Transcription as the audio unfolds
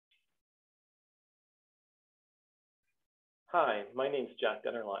Hi, my name is Jack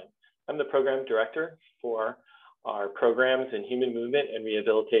Dennerlein. I'm the Program Director for our programs in Human Movement and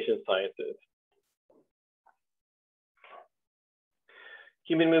Rehabilitation Sciences.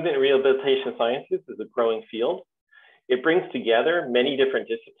 Human Movement and Rehabilitation Sciences is a growing field. It brings together many different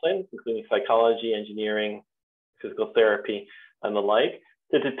disciplines, including psychology, engineering, physical therapy, and the like,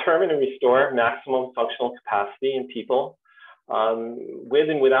 to determine and restore maximum functional capacity in people with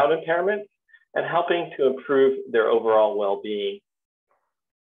and without impairment, and helping to improve their overall well-being.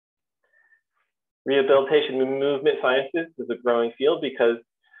 Rehabilitation and movement sciences is a growing field because,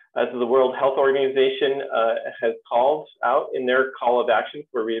 as the World Health Organization has called out in their call of action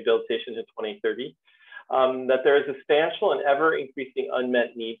for rehabilitation to 2030, that there is a substantial and ever-increasing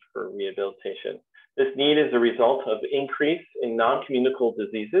unmet need for rehabilitation. This need is a result of increase in non-communicable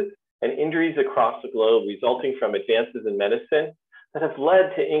diseases and injuries across the globe resulting from advances in medicine that have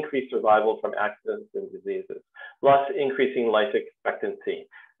led to increased survival from accidents and diseases, thus increasing life expectancy,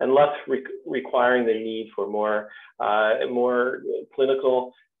 and thus requiring the need for more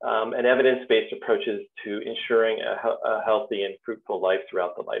clinical and evidence-based approaches to ensuring a healthy and fruitful life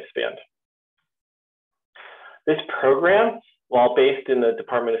throughout the lifespan. This program, while based in the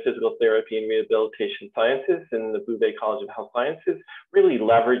Department of Physical Therapy and Rehabilitation Sciences in the Bouvet College of Health Sciences, really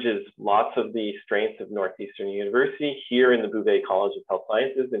leverages lots of the strengths of Northeastern University here in the Bouvet College of Health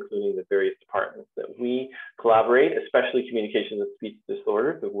Sciences, including the various departments that we collaborate, especially communication and speech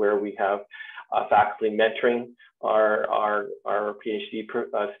disorders, where we have faculty mentoring our PhD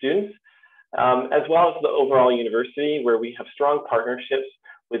students, as well as the overall university, where we have strong partnerships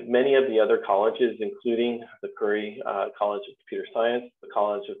with many of the other colleges, including the Curry College of Computer Science, the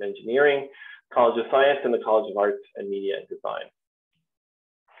College of Engineering, College of Science, and the College of Arts and Media and Design.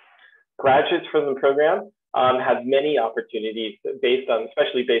 Graduates from the program have many opportunities,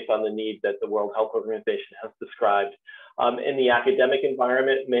 especially based on the need that the World Health Organization has described. In the academic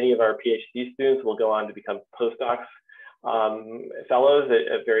environment, many of our PhD students will go on to become postdocs, fellows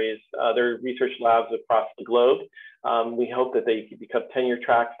at various other research labs across the globe. We hope that they become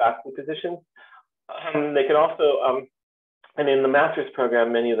tenure-track faculty positions. They can also, and in the master's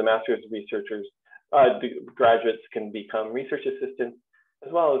program, many of the master's researchers, graduates can become research assistants,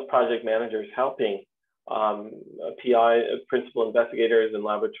 as well as project managers, helping PI, principal investigators in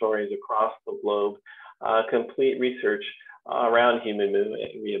laboratories across the globe complete research around human movement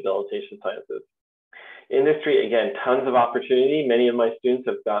and rehabilitation sciences. Industry, again, tons of opportunity. Many of my students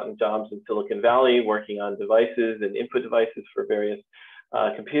have gotten jobs in Silicon Valley working on devices and input devices for various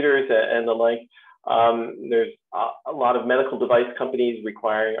computers and the like. There's a lot of medical device companies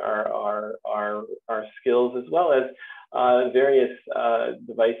requiring our skills, as well as various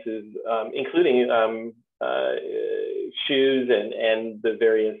devices, including shoes and the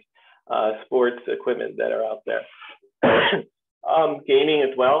various sports equipment that are out there. Gaming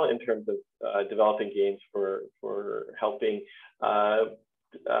as well, in terms of developing games for helping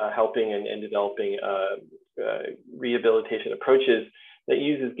and developing rehabilitation approaches that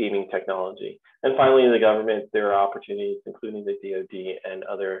uses gaming technology. And finally, in the government, there are opportunities, including the DoD and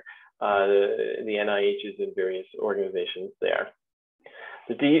other the NIHs and various organizations there.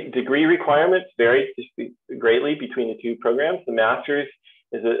 The degree requirements vary greatly between the two programs. The master's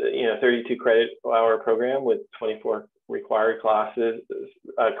is a 32 credit hour program with 24 required classes,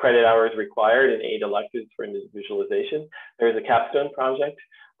 credit hours required, and 8 electives for individualization. There's a capstone project,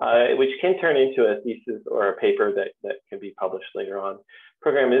 which can turn into a thesis or a paper that can be published later on. The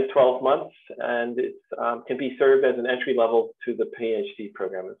program is 12 months, and it can be served as an entry level to the PhD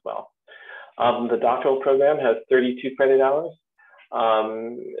program as well. The doctoral program has 32 credit hours.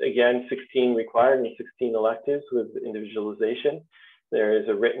 Again, 16 required and 16 electives with individualization. There is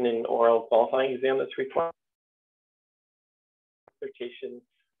a written and oral qualifying exam that's required. Dissertation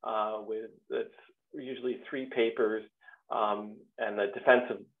that's usually 3 papers, and the defense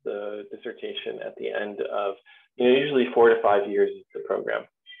of the dissertation at the end of usually 4 to 5 years is the program.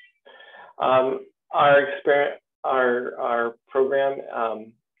 Our program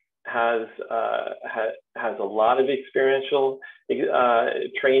has a lot of experiential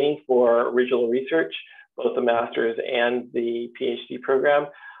training for original research, both the master's and the PhD program.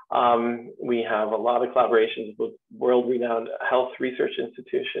 We have a lot of collaborations with world-renowned health research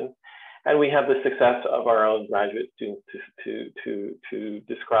institutions, and we have the success of our own graduate students to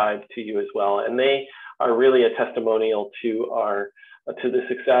describe to you as well. And they are really a testimonial to the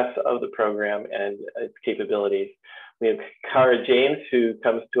success of the program and its capabilities. We have Kara James, who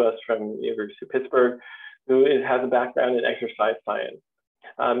comes to us from the University of Pittsburgh, who has a background in exercise science.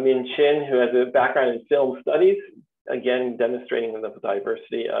 Min Chin, who has a background in film studies, again, demonstrating the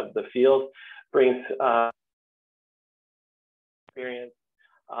diversity of the field, brings experience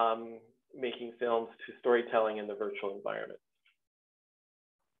making films to storytelling in the virtual environment.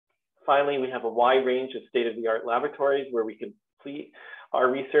 Finally, we have a wide range of state-of-the-art laboratories where we complete our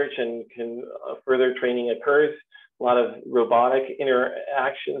research and further training occurs. A lot of robotic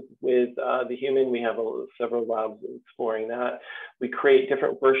interactions with the human. We have several labs exploring that. We create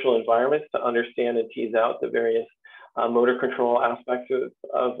different virtual environments to understand and tease out the various motor control aspects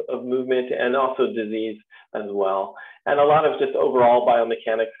of movement and also disease as well. And a lot of just overall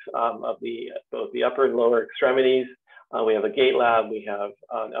biomechanics of both the upper and lower extremities. We have a gait lab, we have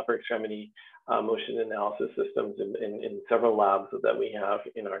upper extremity motion analysis systems in several labs that we have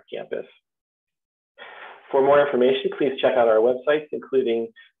in our campus. For more information, please check out our websites, including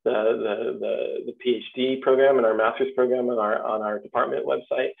the PhD program and our master's program on our department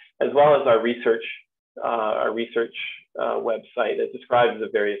website, as well as our research website that describes the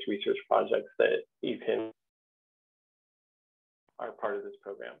various research projects that you can are part of this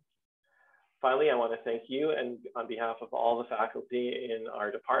program. Finally, I want to thank you, and on behalf of all the faculty in our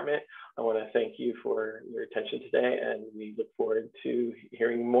department, I want to thank you for your attention today, and we look forward to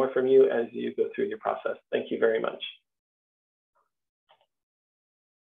hearing more from you as you go through your process. Thank you very much.